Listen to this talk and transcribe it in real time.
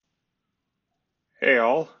Hey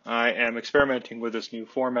all, I am experimenting with this new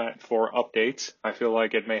format for updates. I feel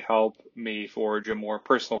like it may help me forge a more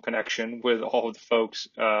personal connection with all of the folks,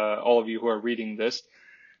 all of you who are reading this.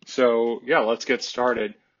 So yeah, let's get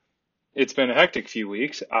started. It's been a hectic few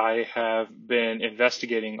weeks. I have been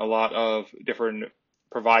investigating a lot of different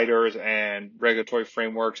providers and regulatory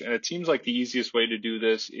frameworks, and it seems like the easiest way to do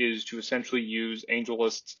this is to essentially use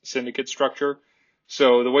AngelList's syndicate structure.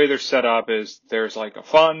 So the way they're set up is there's like a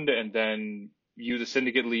fund, and then you, the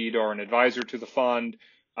syndicate lead, are an advisor to the fund,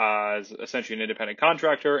 as essentially an independent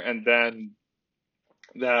contractor, and then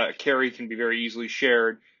the carry can be very easily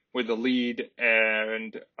shared with the lead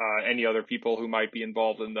and any other people who might be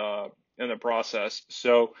involved in the process.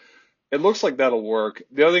 So it looks like that'll work.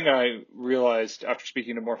 The other thing I realized after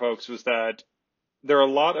speaking to more folks was that there are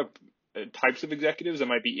a lot of types of executives that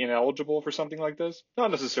might be ineligible for something like this.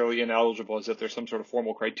 Not necessarily ineligible as if there's some sort of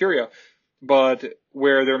formal criteria, but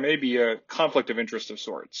where there may be a conflict of interest of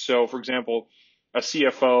sorts. So, for example, a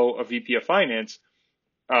CFO, a VP of finance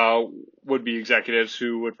uh, would be executives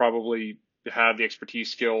who would probably have the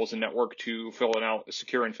expertise, skills, and network to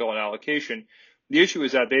secure and fill an allocation. The issue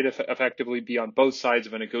is that they'd effectively be on both sides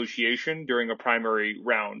of a negotiation during a primary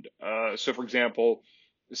round. So, for example,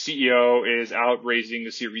 the CEO is out raising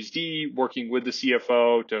the Series D, working with the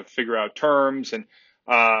CFO to figure out terms and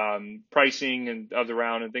pricing and of the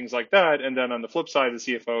round and things like that. And then on the flip side, the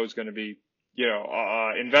CFO is going to be,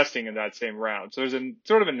 investing in that same round. So there's a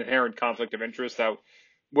sort of an inherent conflict of interest that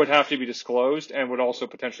would have to be disclosed and would also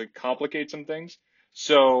potentially complicate some things.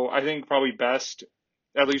 So I think probably best,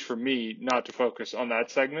 at least for me, not to focus on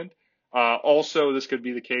that segment. Also, this could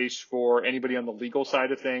be the case for anybody on the legal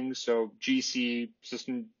side of things. So GC,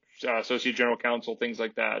 assistant associate general counsel, things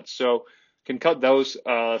like that. So can cut those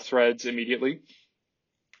threads immediately.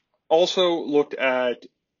 Also looked at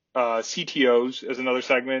CTOs as another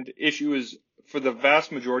segment. Issue is for the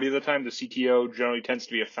vast majority of the time, the CTO generally tends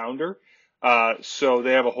to be a founder. So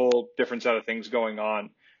they have a whole different set of things going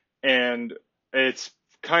on. And it's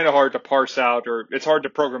kind of hard to parse out, or it's hard to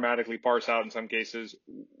programmatically parse out in some cases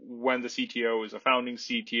when the CTO is a founding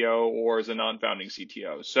CTO or is a non-founding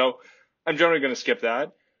CTO. So I'm generally going to skip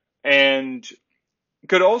that. And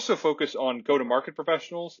could also focus on go-to-market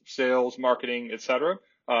professionals, sales, marketing, etc.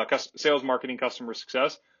 Sales, marketing, customer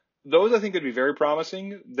success. Those I think could be very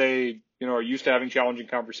promising. They, are used to having challenging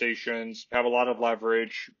conversations, have a lot of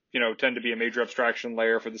leverage, tend to be a major abstraction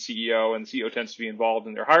layer for the CEO, and the CEO tends to be involved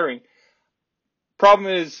in their hiring. Problem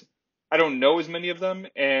is, I don't know as many of them,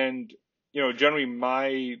 and generally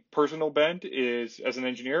my personal bent is as an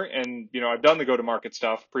engineer, and I've done the go-to-market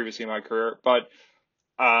stuff previously in my career, but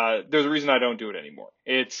there's a reason I don't do it anymore.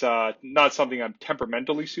 It's not something I'm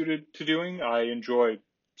temperamentally suited to doing. I enjoy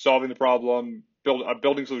solving the problem,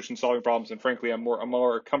 building solutions, solving problems, and frankly, I'm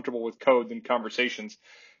more comfortable with code than conversations.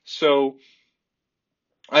 So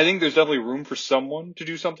I think there's definitely room for someone to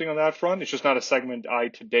do something on that front. It's just not a segment I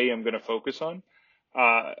today am going to focus on.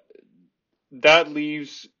 Uh, that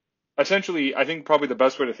leaves essentially, I think probably the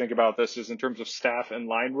best way to think about this is in terms of staff and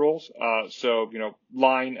line roles. So,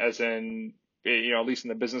 line as in, at least in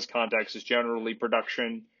the business context, is generally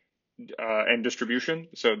production and distribution.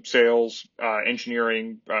 So sales,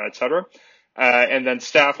 engineering, et cetera. And then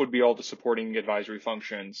staff would be all the supporting advisory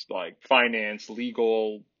functions like finance,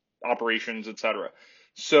 legal, operations, et cetera.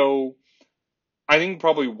 So I think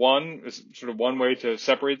probably one way to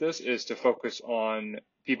separate this is to focus on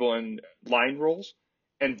people in line roles,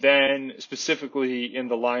 and then specifically in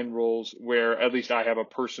the line roles where at least I have a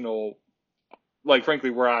personal, like frankly,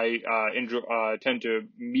 where I tend to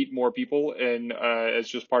meet more people and as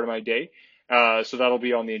just part of my day. So that'll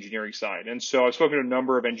be on the engineering side. And so I've spoken to a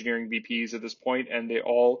number of engineering VPs at this point, and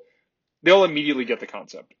they'll immediately get the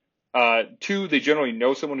concept. Two, they generally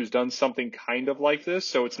know someone who's done something kind of like this,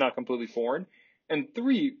 so it's not completely foreign. And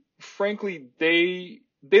three, frankly, they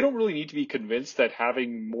don't really need to be convinced that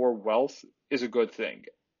having more wealth is a good thing.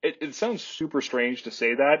 It sounds super strange to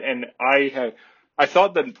say that, and I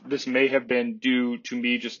thought that this may have been due to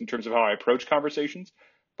me just in terms of how I approach conversations,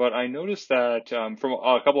 but I noticed that from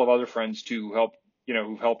a couple of other friends too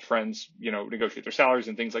who've helped friends, negotiate their salaries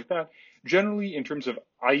and things like that. Generally, in terms of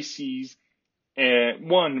ICs, and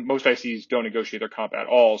one, most ICs don't negotiate their comp at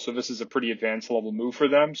all, so this is a pretty advanced level move for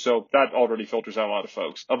them. So that already filters out a lot of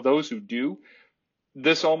folks. Of those who do,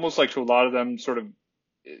 this almost like to a lot of them sort of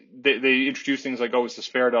they introduce things like, oh, is this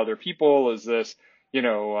fair to other people? Is this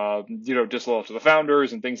disloyal to the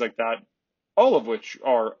founders and things like that? All of which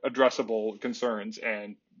are addressable concerns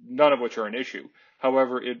and none of which are an issue.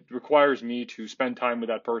 However, it requires me to spend time with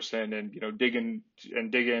that person and dig in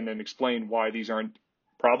and explain why these aren't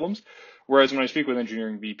problems. Whereas when I speak with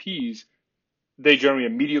engineering VPs, they generally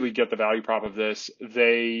immediately get the value prop of this.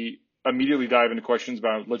 They immediately dive into questions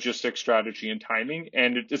about logistics, strategy, and timing,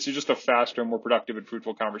 and it's just a faster, more productive, and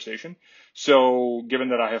fruitful conversation. So, given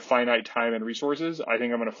that I have finite time and resources, I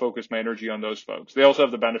think I'm going to focus my energy on those folks. They also have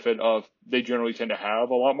the benefit of they generally tend to have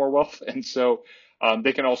a lot more wealth, and so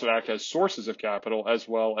they can also act as sources of capital as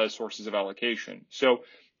well as sources of allocation. So,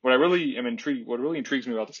 what I really am intrigued, what really intrigues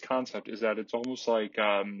me about this concept is that it's almost like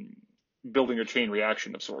building a chain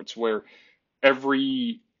reaction of sorts, where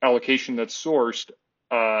every allocation that's sourced,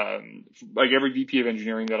 like every VP of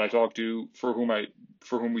engineering that I talk to for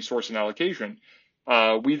whom we source an allocation,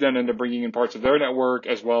 we then end up bringing in parts of their network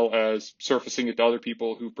as well as surfacing it to other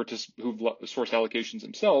people who've sourced allocations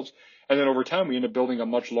themselves. And then over time, we end up building a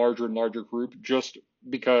much larger and larger group just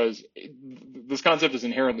because this concept is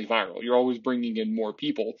inherently viral. You're always bringing in more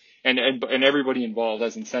people, and everybody involved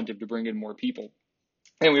has incentive to bring in more people.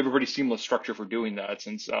 And we have a pretty seamless structure for doing that,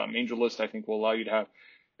 since AngelList, I think, will allow you to have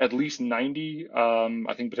at least 90,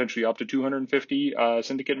 I think potentially up to 250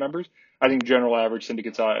 syndicate members. I think general average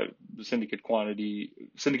syndicate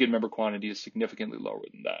member quantity is significantly lower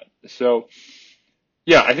than that. So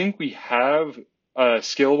yeah, I think we have a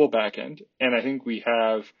scalable backend, and I think we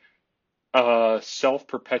have a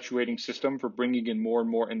self-perpetuating system for bringing in more and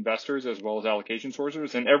more investors as well as allocation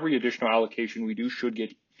sources. And every additional allocation we do should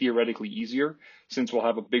get theoretically easier, since we'll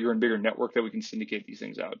have a bigger and bigger network that we can syndicate these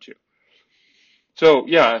things out to. So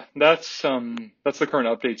yeah, that's the current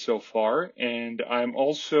update so far. And I'm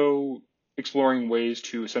also exploring ways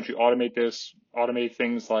to essentially automate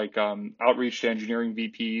things like outreach to engineering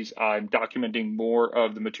VPs. I'm documenting more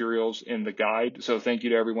of the materials in the guide. So thank you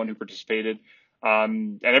to everyone who participated,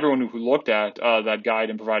 and everyone who looked at that guide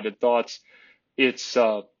and provided thoughts. It's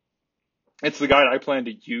the guide I plan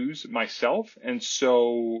to use myself, and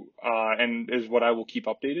so and is what I will keep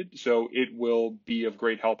updated. So it will be of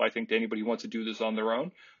great help, I think, to anybody who wants to do this on their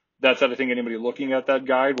own. That said, I think anybody looking at that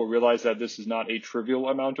guide will realize that this is not a trivial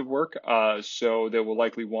amount of work. So they will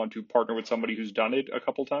likely want to partner with somebody who's done it a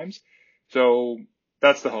couple times. So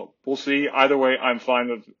that's the hope. We'll see. Either way, I'm fine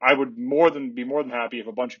with. I would be more than happy if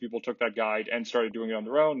a bunch of people took that guide and started doing it on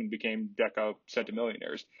their own and became Deca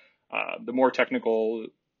centimillionaires. The more technical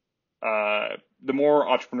the more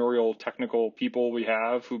entrepreneurial, technical people we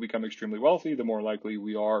have who become extremely wealthy, the more likely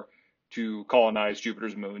we are to colonize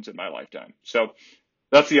Jupiter's moons in my lifetime. So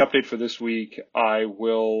that's the update for this week. I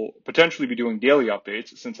will potentially be doing daily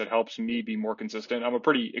updates since it helps me be more consistent. I'm a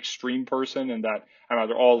pretty extreme person in that I'm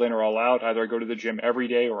either all in or all out. Either I go to the gym every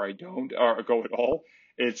day or I don't, or go at all.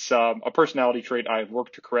 It's a personality trait I've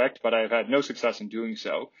worked to correct, but I've had no success in doing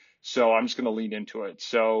so. So I'm just going to lean into it.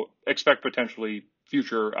 So expect potentially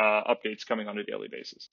future updates coming on a daily basis.